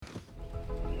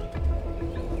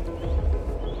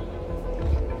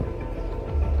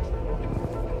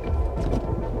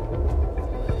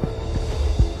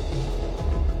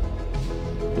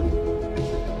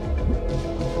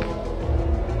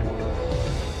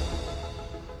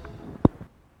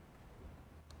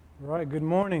right, good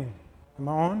morning. Am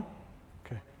I on?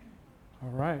 Okay. All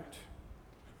right.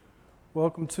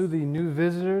 Welcome to the new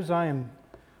visitors. I am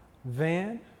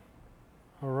Van.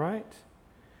 All right.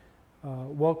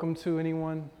 Welcome to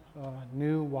anyone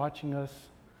new watching us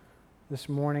this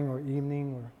morning or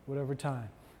evening or whatever time.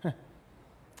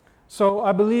 So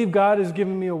I believe God has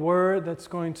given me a word that's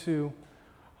going to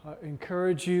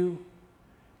encourage you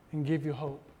and give you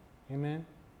hope. Amen.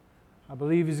 I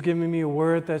believe He's given me a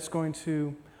word that's going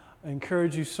to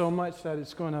encourage you so much that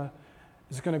it's going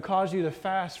to cause you to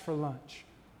fast for lunch.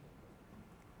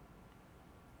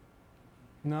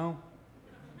 No?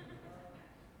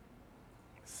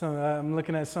 So I'm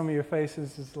looking at some of your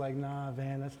faces. It's like, nah,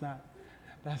 Van, that's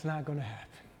not going to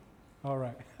happen. All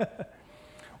right.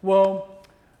 Well,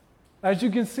 as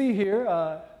you can see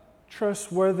here,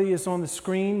 Trustworthy is on the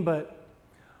screen, but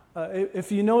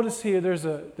if you notice here, there's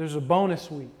a bonus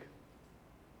week.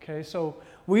 Okay, so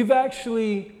we've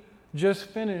actually just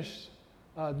finished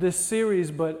this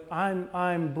series, but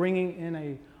I'm bringing in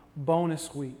a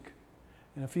bonus week.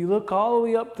 And if you look all the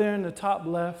way up there in the top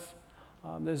left,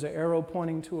 there's an arrow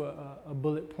pointing to a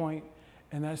bullet point,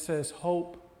 and that says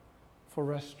hope for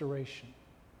restoration.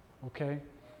 Okay?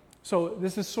 So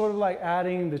this is sort of like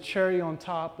adding the cherry on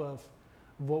top of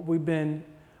what we've been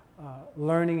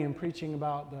learning and preaching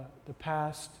about the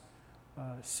past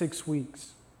 6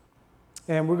 weeks.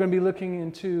 And we're going to be looking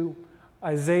into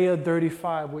Isaiah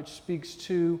 35, which speaks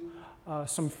to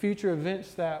some future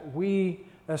events that we,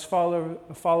 as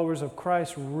followers of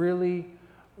Christ, really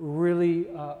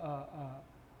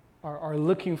are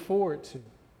looking forward to.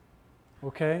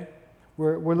 Okay?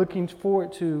 We're looking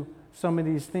forward to some of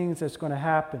these things that's going to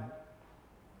happen.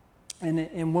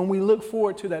 And when we look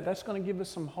forward to that, that's going to give us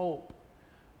some hope.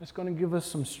 That's going to give us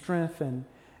some strength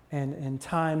and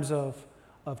times of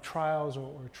trials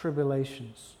or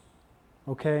tribulations.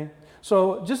 Okay?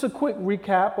 So just a quick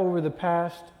recap over the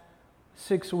past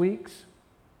 6 weeks.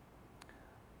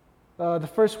 The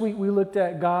first week we looked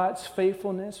at God's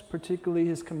faithfulness, particularly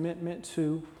His commitment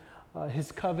to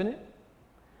His covenant.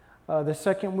 The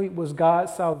second week was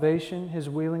God's salvation, His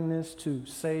willingness to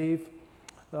save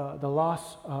the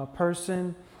lost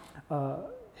person,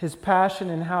 His passion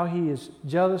and how He is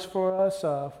jealous for us.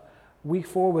 Week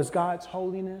 4 was God's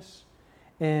holiness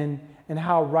and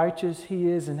how righteous He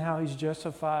is and how He's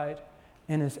justified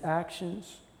in His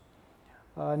actions.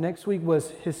 Next week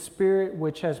was His Spirit,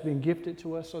 which has been gifted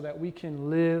to us so that we can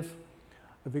live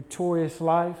a victorious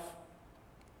life.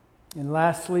 And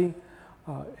lastly,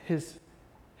 His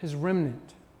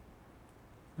remnant.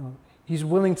 He's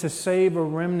willing to save a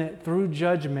remnant through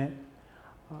judgment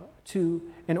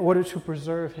in order to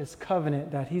preserve His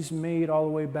covenant that He's made all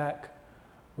the way back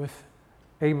with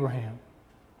Abraham.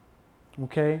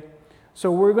 Okay?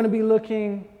 So we're going to be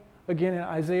looking again at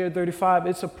Isaiah 35.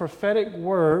 It's a prophetic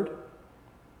word,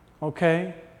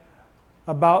 okay,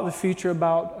 about the future,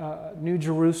 about New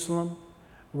Jerusalem.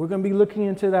 We're going to be looking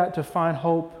into that to find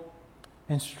hope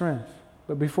and strength.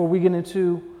 But before we get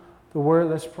into the word,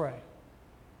 let's pray.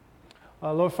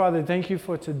 Lord Father, thank you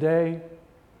for today.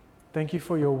 Thank you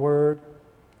for your word.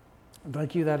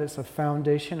 Thank you that it's a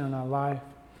foundation in our life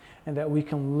and that we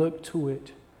can look to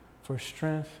it for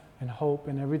strength and hope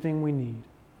and everything we need.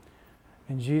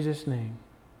 In Jesus' name,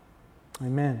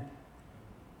 amen.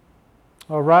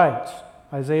 All right,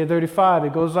 Isaiah 35,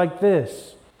 it goes like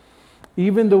this.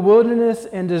 Even the wilderness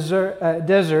and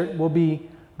desert will be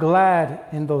glad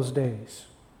in those days.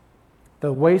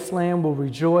 The wasteland will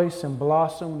rejoice and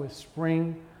blossom with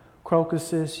spring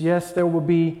crocuses. Yes, there will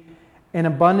be an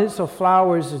abundance of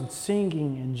flowers and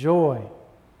singing and joy.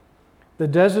 The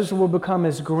deserts will become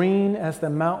as green as the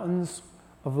mountains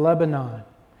of Lebanon,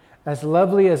 as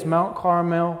lovely as Mount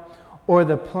Carmel or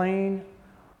the plain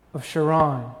of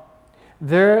Sharon.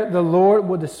 There the Lord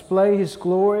will display His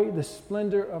glory, the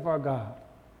splendor of our God.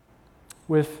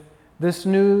 With this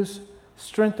news,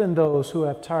 strengthen those who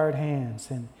have tired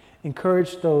hands and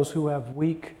encourage those who have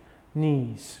weak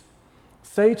knees.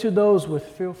 Say to those with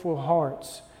fearful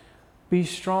hearts, be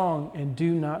strong and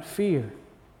do not fear.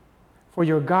 For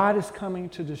your God is coming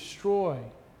to destroy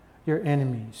your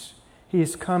enemies. He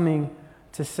is coming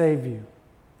to save you.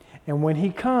 And when He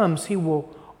comes, He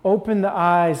will open the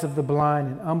eyes of the blind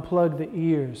and unplug the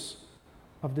ears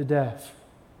of the deaf.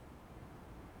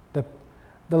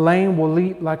 The lame will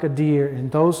leap like a deer,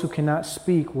 and those who cannot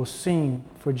speak will sing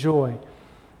for joy.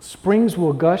 Springs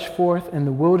will gush forth in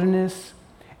the wilderness,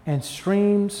 and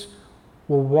streams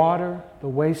will water the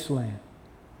wasteland.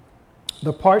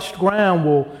 The parched ground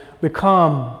will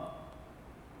become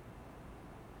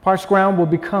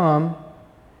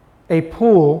a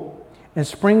pool, and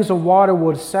springs of water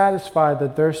will satisfy the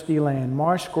thirsty land.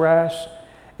 Marsh grass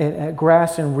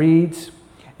and reeds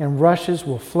and rushes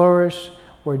will flourish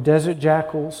where desert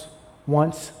jackals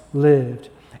once lived.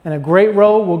 And a great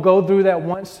road will go through that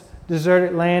once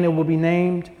deserted land. It will be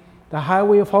named the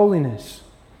Highway of Holiness.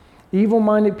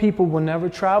 Evil-minded people will never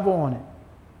travel on it.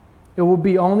 It will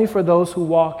be only for those who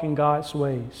walk in God's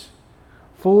ways.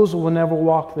 Fools will never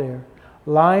walk there.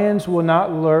 Lions will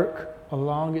not lurk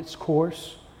along its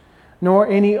course, nor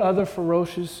any other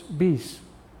ferocious beast.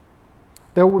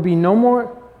 There will be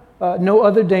no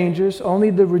other dangers. Only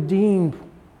the redeemed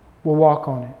will walk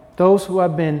on it. Those who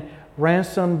have been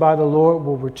ransomed by the Lord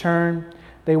will return.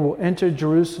 They will enter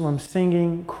Jerusalem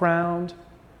singing, crowned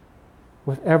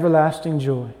with everlasting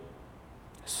joy.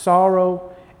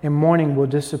 Sorrow and mourning will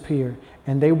disappear,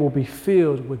 and they will be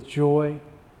filled with joy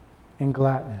and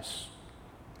gladness.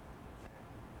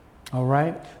 All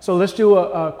right, so let's do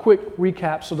a quick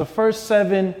recap. So the first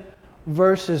 7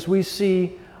 verses, we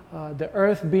see the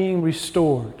earth being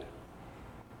restored.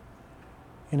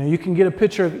 You know, you can get a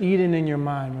picture of Eden in your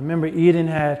mind. Remember, Eden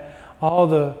had all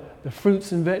the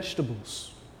fruits and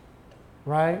vegetables,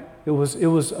 right? It was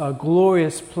a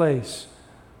glorious place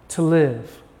to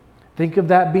live. Think of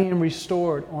that being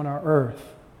restored on our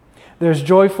earth. There's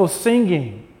joyful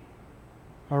singing,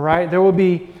 all right? There will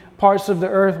be parts of the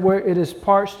earth where it is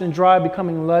parched and dry,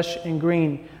 becoming lush and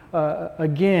green.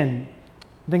 Again,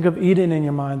 think of Eden in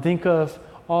your mind. Think of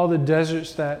all the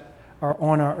deserts that are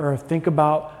on our earth. Think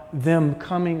about them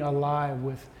coming alive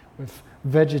with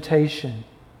vegetation.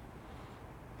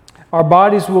 Our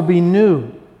bodies will be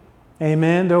new.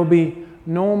 Amen. There will be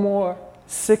no more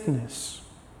sickness.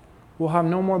 We'll have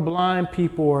no more blind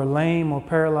people or lame or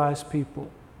paralyzed people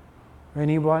or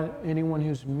anyone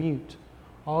who's mute.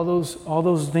 All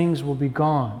those things will be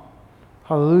gone.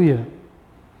 Hallelujah.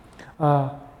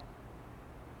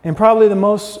 And probably the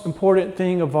most important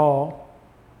thing of all,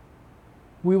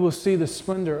 we will see the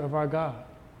splendor of our God.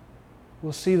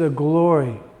 We'll see the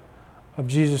glory of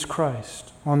Jesus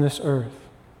Christ on this earth.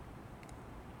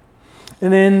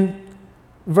 And then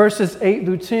verses 8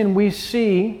 through 10, we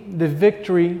see the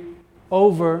victory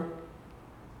over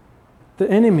the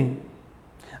enemy.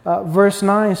 Verse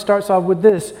 9 starts off with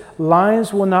this: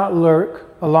 lions will not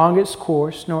lurk along its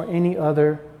course, nor any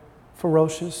other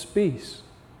ferocious beast.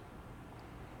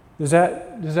 Does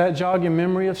that jog your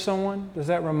memory of someone? Does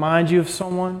that remind you of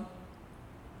someone?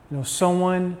 You know,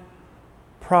 someone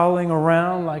prowling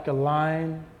around like a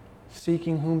lion,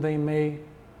 seeking whom they may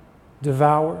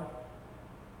devour.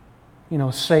 You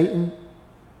know, Satan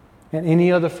and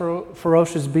any other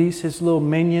ferocious beast, his little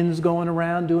minions going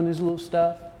around doing his little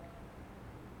stuff.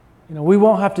 You know, we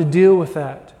won't have to deal with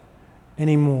that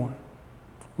anymore.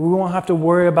 We won't have to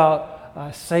worry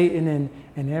about Satan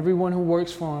and everyone who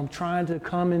works for him trying to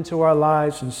come into our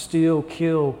lives and steal,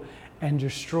 kill, and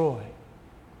destroy.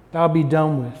 That'll be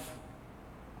done with.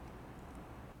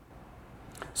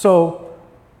 So,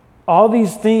 all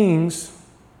these things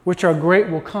which are great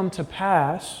will come to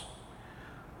pass.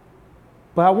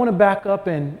 But I want to back up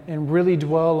and really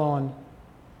dwell on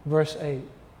verse 8.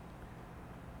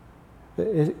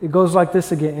 It goes like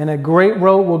this again. And a great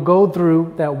road will go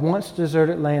through that once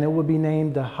deserted land. It will be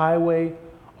named the Highway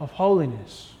of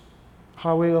Holiness.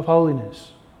 Highway of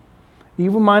Holiness.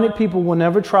 Evil-minded people will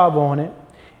never travel on it.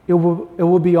 It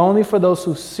will be only for those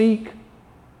who seek,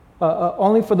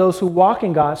 only for those who walk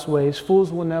in God's ways.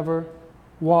 Fools will never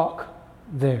walk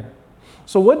there.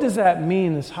 So what does that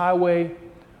mean, this Highway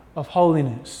of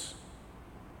Holiness?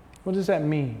 What does that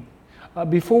mean?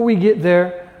 Before we get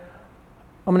there,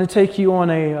 I'm going to take you on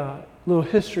a little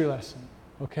history lesson.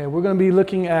 Okay, we're going to be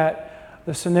looking at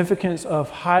the significance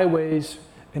of highways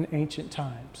in ancient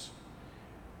times.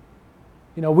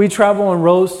 You know, we travel on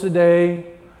roads today.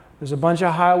 There's a bunch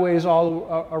of highways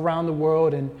all around the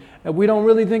world, and we don't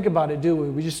really think about it, do we?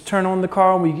 We just turn on the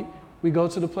car and we go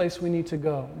to the place we need to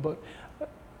go. But,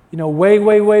 you know,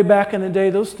 way back in the day,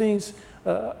 those things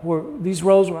these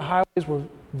roads were highways were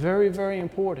very, very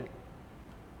important.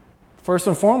 First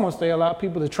and foremost, they allowed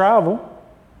people to travel,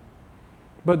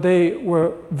 but they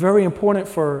were very important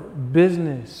for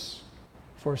business,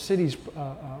 for a city's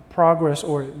progress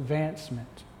or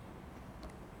advancement.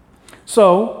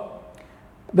 So,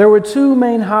 there were 2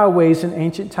 main highways in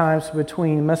ancient times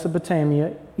between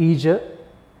Mesopotamia, Egypt,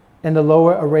 and the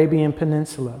lower Arabian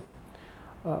Peninsula.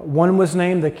 One was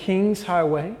named the King's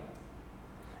Highway,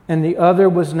 and the other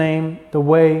was named the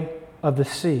Way of the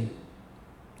Sea.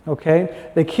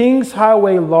 Okay? The King's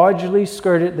Highway largely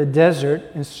skirted the desert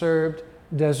and served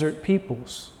desert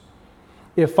peoples.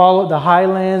 It followed the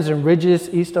highlands and ridges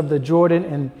east of the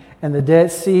Jordan and the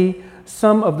Dead Sea,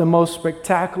 some of the most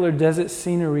spectacular desert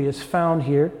scenery is found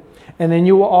here. And then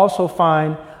you will also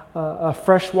find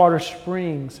freshwater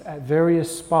springs at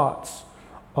various spots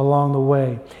along the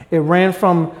way. It ran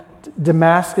from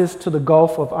Damascus to the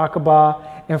Gulf of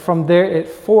Aqaba, and from there it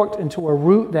forked into a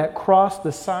route that crossed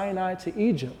the Sinai to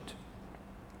Egypt,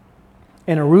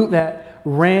 and a route that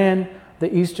ran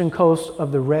the eastern coast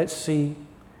of the Red Sea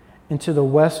into the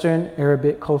western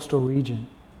Arabic coastal region.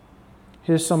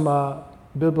 Here's some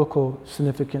biblical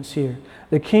significance here.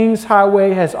 The King's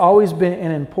Highway has always been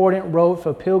an important road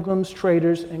for pilgrims,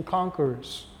 traders, and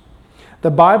conquerors.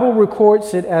 The Bible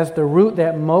records it as the route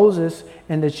that Moses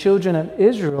and the children of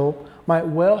Israel might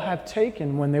well have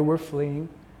taken when they were fleeing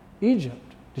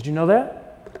Egypt. Did you know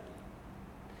that?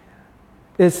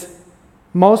 It's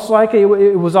most likely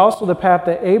it was also the path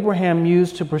that Abraham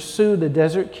used to pursue the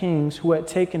desert kings who had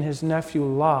taken his nephew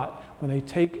Lot when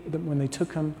they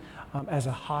took him as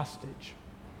a hostage.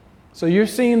 So you're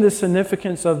seeing the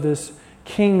significance of this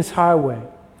King's Highway.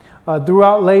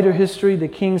 Throughout later history, the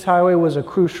King's Highway was a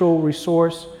crucial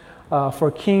resource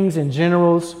for kings and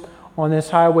generals. On this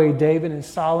highway, David and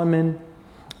Solomon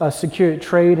secured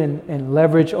trade and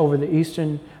leverage over their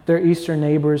eastern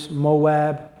neighbors,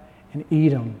 Moab and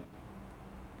Edom.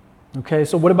 Okay,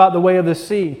 so what about the Way of the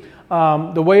Sea?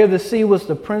 The Way of the Sea was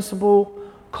the principal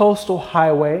coastal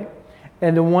highway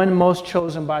and the one most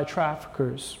chosen by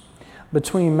traffickers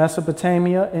between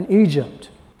Mesopotamia and Egypt.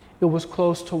 It was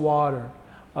close to water,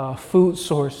 food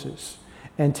sources,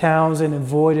 and towns, and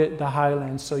avoided the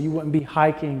highlands, so you wouldn't be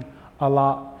hiking a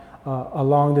lot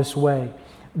along this way.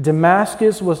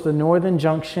 Damascus was the northern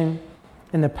junction,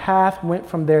 and the path went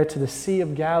from there to the Sea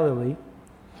of Galilee,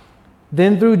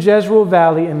 then through Jezreel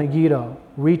Valley and Megiddo,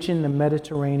 reaching the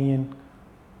Mediterranean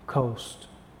coast.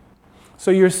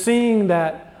 So you're seeing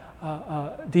that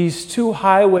these two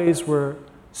highways were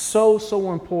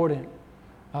so important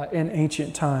in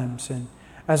ancient times. And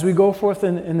as we go forth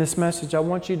in this message, I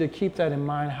want you to keep that in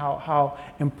mind, how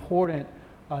important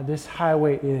this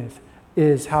highway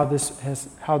is how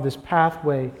this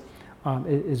pathway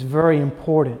is very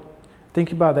important.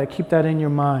 Think about that. Keep that in your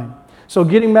mind. So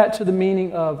getting back to the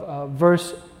meaning of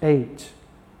verse 8.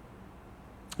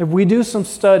 If we do some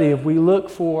study, if we look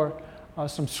for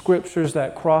some scriptures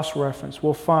that cross-reference,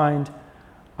 we'll find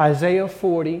Isaiah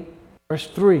 40, verse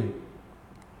 3,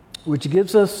 which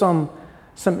gives us some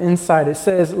insight. It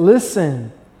says,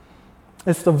 "Listen,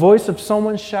 it's the voice of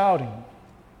someone shouting,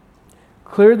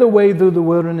 'Clear the way through the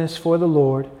wilderness for the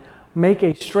Lord, make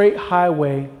a straight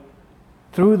highway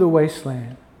through the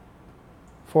wasteland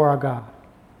for our God.'"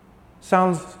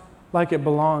 Sounds like it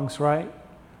belongs, right?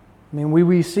 I mean,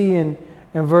 we see in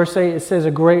verse 8, it says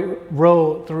a great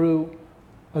road through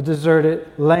a deserted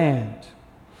land.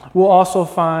 We'll also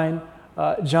find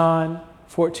John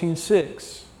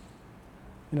 14:6.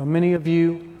 You know, many of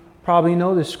you probably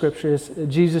know this scripture.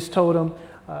 Jesus told him,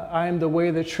 "I am the way,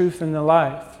 the truth, and the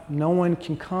life. No one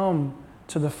can come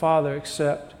to the Father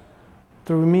except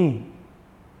through me."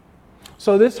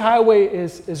 So this highway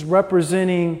is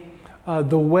representing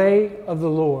the way of the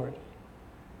Lord.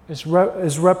 It's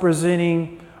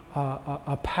representing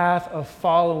a path of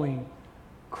following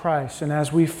Christ. And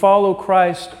as we follow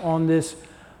Christ on this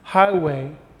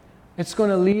highway, it's going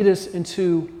to lead us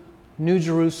into New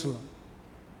Jerusalem.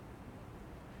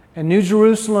 And New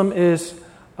Jerusalem is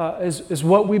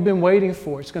what we've been waiting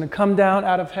for. It's going to come down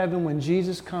out of heaven when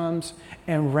Jesus comes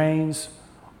and reigns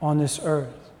on this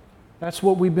earth. That's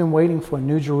what we've been waiting for,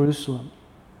 New Jerusalem.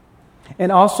 And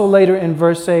also later in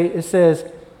verse 8, it says,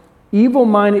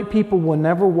 "Evil-minded people will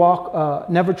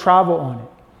never travel on it.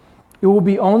 It will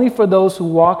be only for those who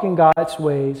walk in God's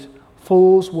ways.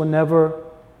 Fools will never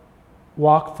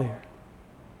walk there."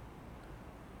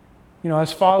 You know,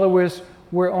 as followers,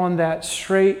 we're on that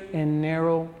straight and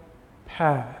narrow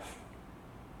path.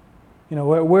 You know,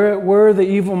 where are the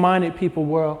evil-minded people?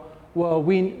 Well,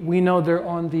 we know they're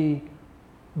on the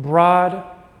broad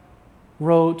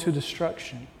road to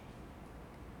destruction.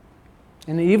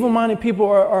 And the evil-minded people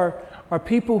are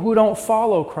people who don't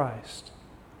follow Christ.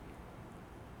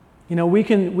 You know, we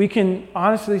can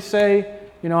honestly say,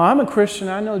 you know, I'm a Christian,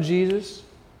 I know Jesus.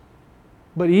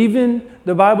 But even,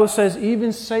 the Bible says,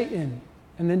 even Satan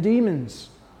and the demons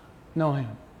know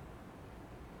him.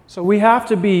 So we have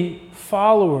to be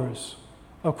followers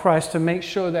of Christ to make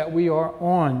sure that we are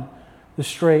on the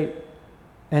straight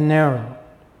and narrow.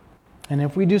 And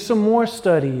if we do some more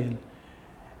study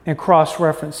and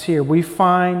cross-reference here, we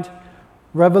find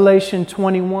Revelation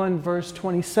 21, verse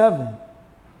 27.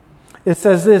 It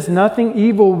says this, "Nothing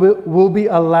evil will be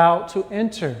allowed to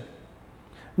enter.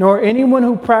 nor anyone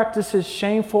who practices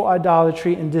shameful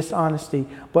idolatry and dishonesty,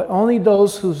 but only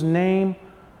those whose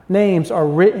names are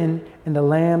written in the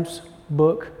Lamb's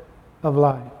book of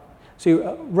life. See,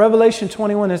 Revelation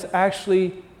 21 is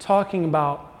actually talking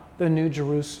about the New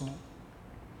Jerusalem.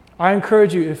 I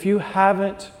encourage you, if you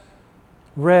haven't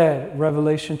read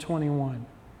Revelation 21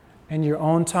 in your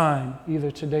own time,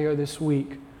 either today or this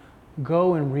week,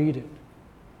 go and read it.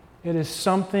 It is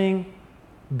something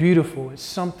beautiful. It's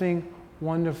something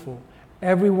wonderful.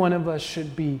 Every one of us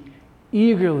should be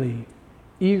eagerly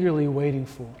waiting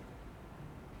for.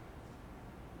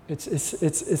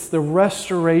 It's the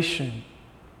restoration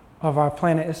of our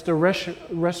planet. It's the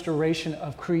restoration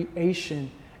of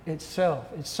creation itself.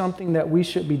 It's something that we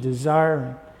should be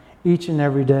desiring each and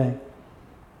every day.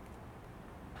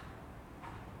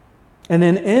 And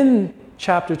then in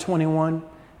chapter 21,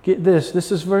 get this.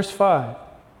 This is verse 5.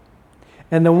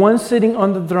 And the one sitting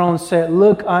on the throne said,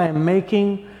 "Look, I am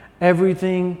making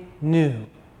everything new."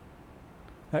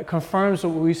 That confirms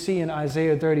what we see in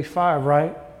Isaiah 35,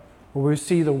 right? Where we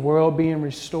see the world being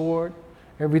restored,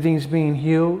 everything's being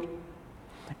healed.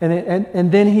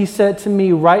 And then he said to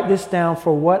me, "Write this down,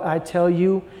 for what I tell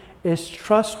you is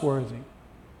trustworthy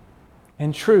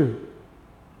and true."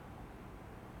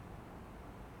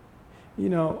 You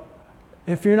know,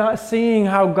 if you're not seeing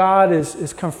how God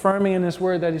is confirming in His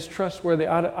Word that He's trustworthy,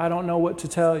 I don't know what to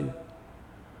tell you.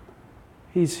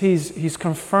 He's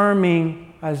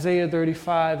confirming Isaiah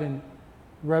 35 and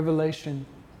Revelation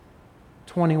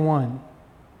 21.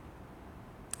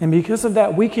 And because of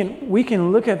that, we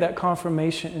can look at that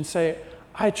confirmation and say,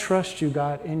 "I trust you,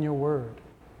 God, in your Word."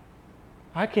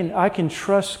 I can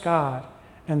trust God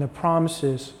and the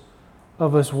promises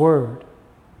of His Word.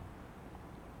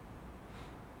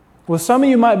 Well, some of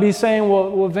you might be saying,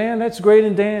 well, Van, that's great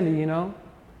and dandy, you know.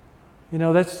 You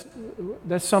know,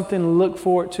 that's something to look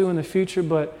forward to in the future,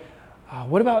 but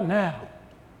what about now?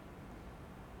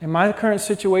 In my current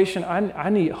situation, I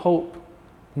need hope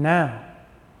now.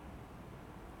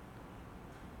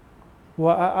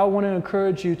 Well, I want to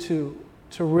encourage you to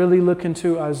really look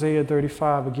into Isaiah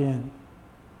 35 again.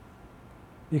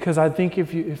 Because I think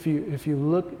if you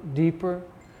look deeper,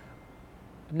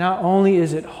 not only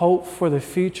is it hope for the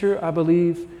future, I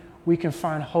believe we can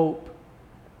find hope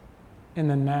in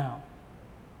the now,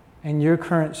 in your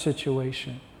current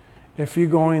situation. If you're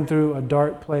going through a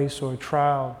dark place or a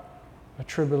trial, a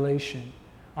tribulation,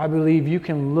 I believe you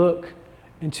can look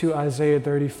into Isaiah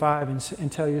 35 and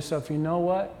tell yourself, you know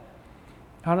what?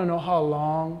 I don't know how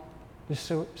long this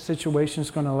situation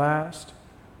is going to last,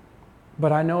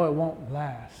 but I know it won't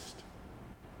last.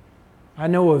 I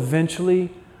know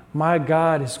eventually my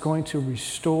God is going to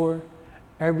restore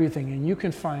everything, and you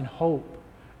can find hope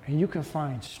and you can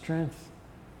find strength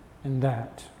in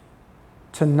that,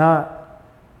 to not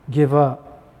give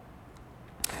up.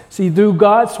 See, through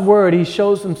God's Word, He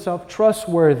shows Himself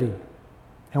trustworthy,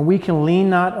 and we can lean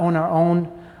not on our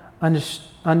own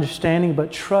understanding,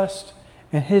 but trust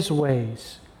in His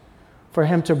ways for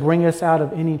Him to bring us out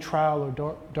of any trial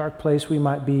or dark place we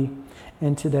might be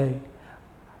in today.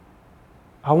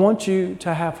 I want you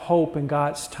to have hope in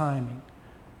God's timing.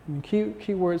 And the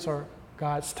key words are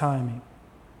God's timing.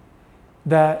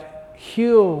 That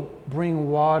He'll bring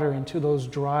water into those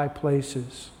dry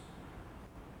places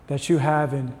that you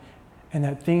have, and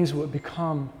that things would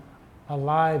become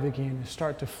alive again and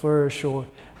start to flourish. Or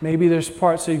maybe there's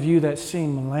parts of you that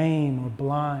seem lame or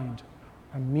blind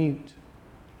or mute.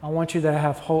 I want you to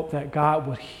have hope that God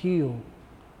would heal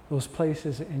those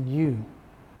places in you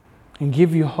and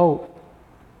give you hope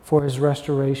for His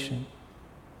restoration,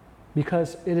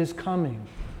 because it is coming.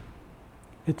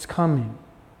 It's coming.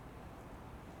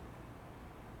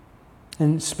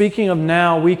 And speaking of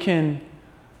now, we can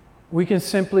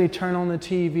simply turn on the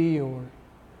TV or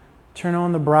turn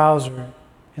on the browser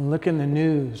and look in the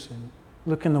news and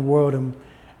look in the world, and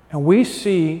we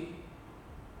see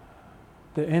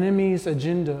the enemy's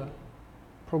agenda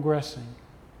progressing.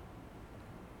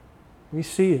 We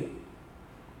see it.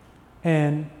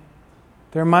 And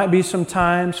there might be some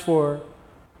times for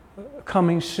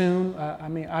coming soon.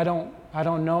 I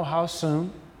don't know how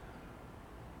soon.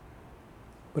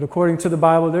 But according to the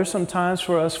Bible, there's some times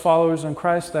for us followers in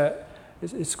Christ that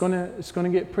it's going to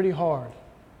get pretty hard.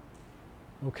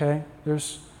 Okay?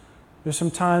 There's some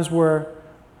times where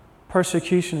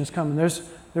persecution is coming.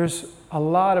 There's a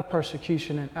lot of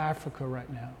persecution in Africa right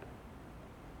now,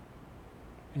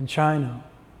 in China,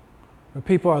 where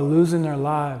people are losing their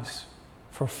lives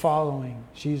for following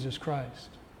Jesus Christ.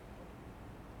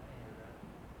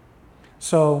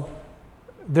 So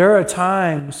there are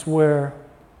times where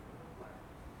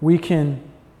we can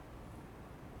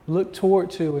look toward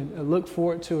to and look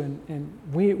forward to, and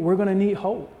we're going to need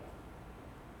hope.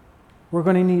 We're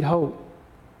going to need hope.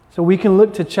 So we can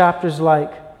look to chapters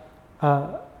like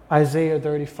Isaiah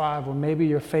 35, or maybe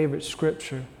your favorite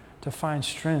scripture, to find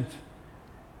strength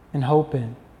and hope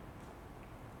in.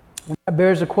 And that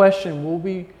bears a question: will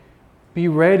we be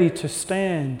ready to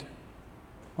stand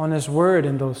on His word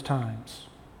in those times?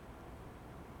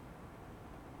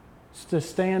 To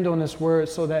stand on His word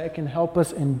so that it can help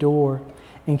us endure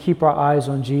and keep our eyes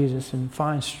on Jesus and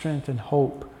find strength and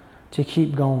hope to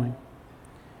keep going.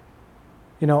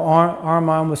 You know,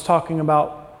 Armand was talking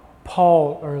about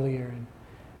Paul earlier,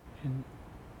 and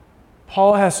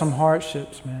Paul has some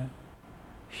hardships, man.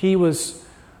 He was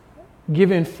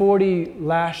given 40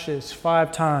 lashes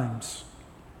 5 times.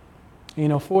 You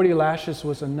know, 40 lashes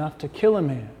was enough to kill a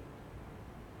man.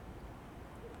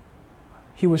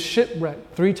 He was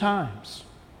shipwrecked 3 times.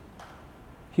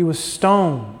 He was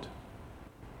stoned.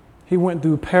 He went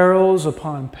through perils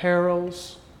upon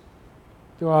perils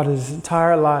throughout his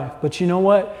entire life. But you know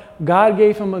what? God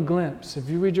gave him a glimpse. If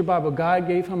you read your Bible, God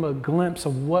gave him a glimpse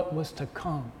of what was to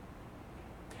come.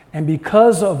 And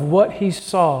because of what he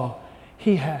saw,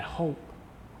 he had hope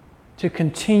to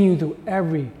continue through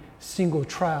every single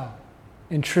trial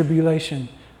and tribulation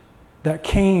that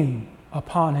came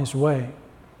upon his way.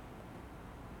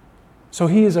 So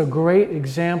he is a great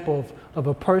example of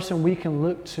a person we can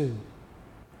look to.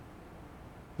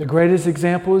 The greatest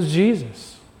example is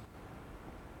Jesus.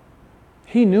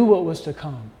 He knew what was to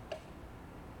come,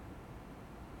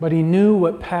 but he knew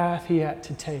what path he had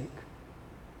to take.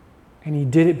 And he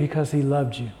did it because he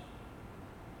loved you.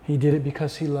 He did it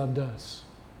because he loved us.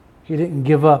 He didn't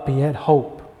give up. He had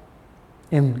hope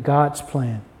in God's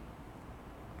plan.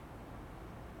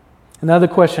 Another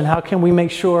question: how can we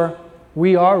make sure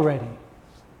we are ready?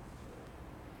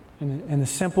 And the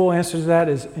simple answer to that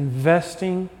is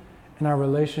investing in our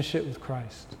relationship with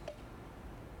Christ.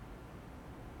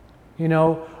 You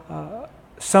know,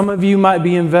 some of you might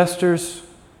be investors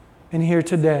in here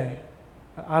today.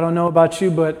 I don't know about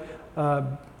you, but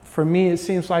for me, it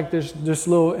seems like there's this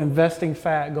little investing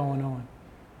fad going on.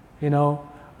 You know,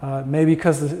 maybe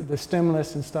because of the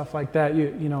stimulus and stuff like that,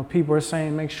 you know, people are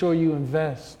saying, make sure you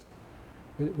invest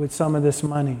with some of this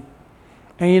money.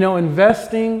 And, you know,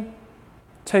 investing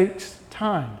takes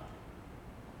time.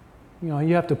 You know,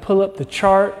 you have to pull up the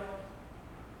chart.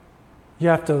 You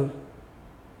have to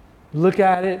look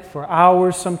at it for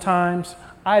hours sometimes.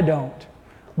 I don't.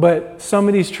 But some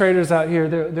of these traders out here,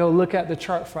 they'll look at the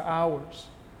chart for hours.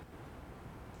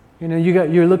 You know,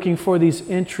 you're looking for these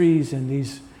entries and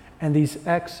these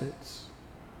exits.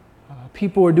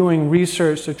 People are doing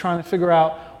research. They're trying to figure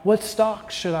out, what stock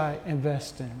should I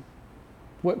invest in?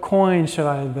 What coin should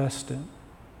I invest in?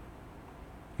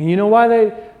 And you know why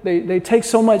they take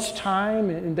so much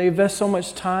time and they invest so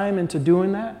much time into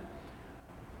doing that?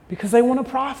 Because they want to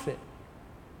profit.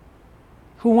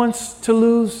 Who wants to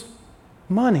lose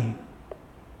money?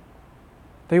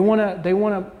 They want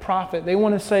to profit. They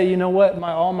want to say, you know what,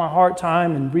 all my hard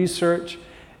time and research,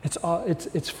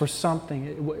 it's for something.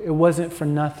 It wasn't for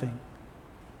nothing.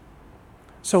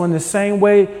 So in the same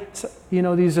way, you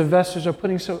know, these investors are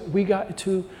putting, so we got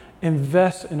to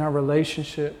invest in our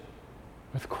relationship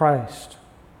with Christ.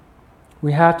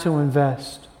 We have to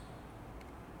invest.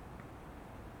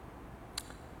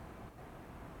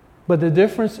 But the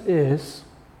difference is,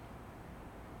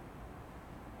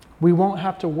 we won't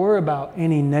have to worry about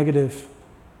any negative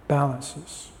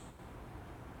balances.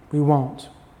 We won't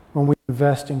when we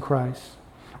invest in Christ.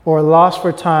 Or a loss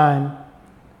for time,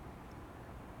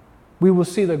 we will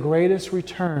see the greatest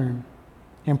return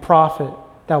and profit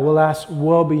that will last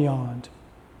well beyond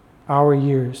our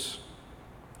years,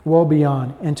 well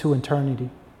beyond into eternity.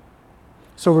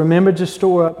 So remember to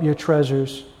store up your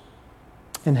treasures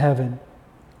in heaven.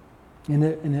 And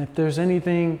if there's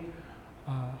anything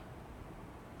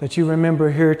that you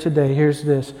remember here today, here's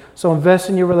this. So invest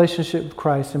in your relationship with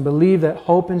Christ and believe that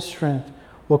hope and strength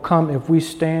will come if we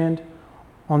stand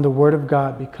on the Word of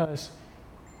God, because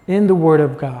in the Word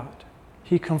of God,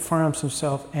 He confirms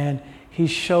Himself and He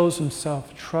shows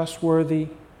Himself trustworthy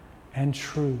and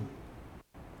true.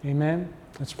 Amen?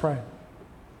 Let's pray.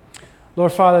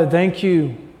 Lord Father, thank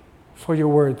you for your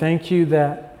Word. Thank you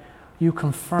that you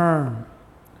confirm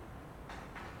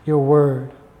your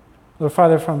Word. Lord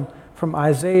Father, from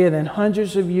Isaiah, then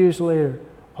hundreds of years later,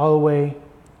 all the way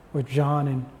with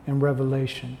John and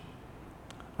Revelation.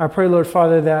 I pray, Lord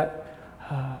Father, that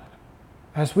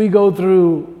as we go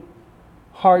through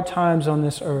hard times on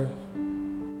this earth,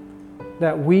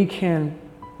 that we can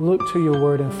look to your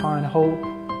Word and find hope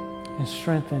and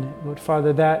strength in it. Lord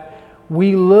Father, that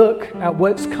we look at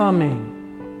what's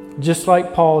coming just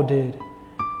like Paul did.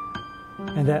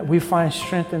 And that we find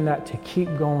strength in that to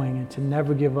keep going and to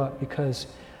never give up, because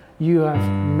you have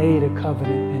made a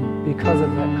covenant, and because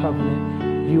of that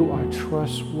covenant, you are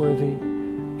trustworthy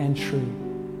and true.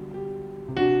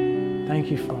 Thank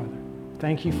you, Father.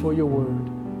 Thank you for your word.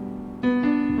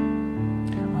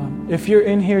 If you're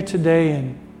in here today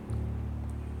and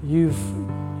you've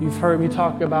heard me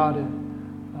talk about it,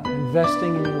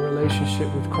 investing in your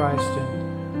relationship with Christ,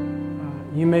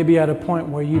 and you may be at a point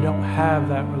where you don't have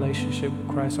that relationship with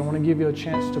Christ, I want to give you a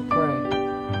chance to pray,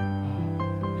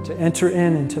 to enter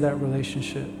into that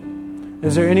relationship.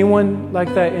 Is there anyone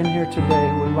like that in here today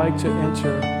who would like to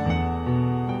enter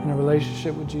in a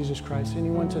relationship with Jesus Christ?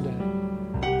 Anyone today?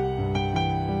 You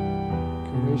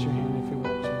can raise your hand if you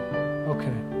want to.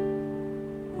 Okay.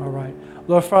 All right.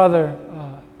 Lord Father,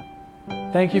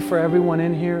 thank you for everyone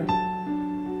in here.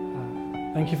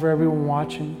 Thank you for everyone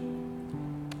watching.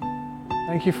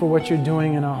 Thank you for what you're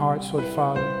doing in our hearts, Lord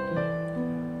Father.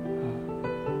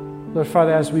 Lord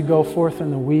Father, as we go forth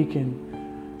in the week and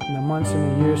in the months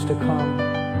and the years to come,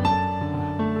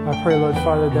 I pray, Lord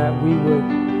Father, that we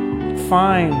would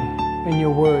find in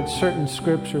your word certain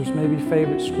scriptures, maybe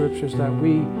favorite scriptures that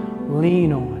we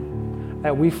lean on,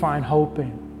 that we find hope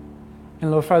in.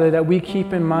 And Lord Father, that we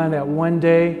keep in mind that one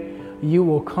day you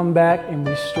will come back and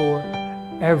restore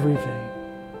everything.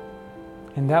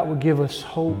 And that will give us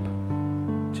hope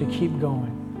to keep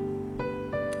going.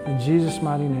 In Jesus'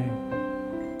 mighty name,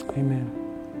 amen.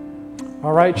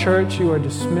 All right, church, you are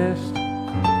dismissed.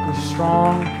 Be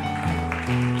strong.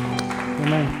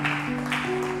 Amen.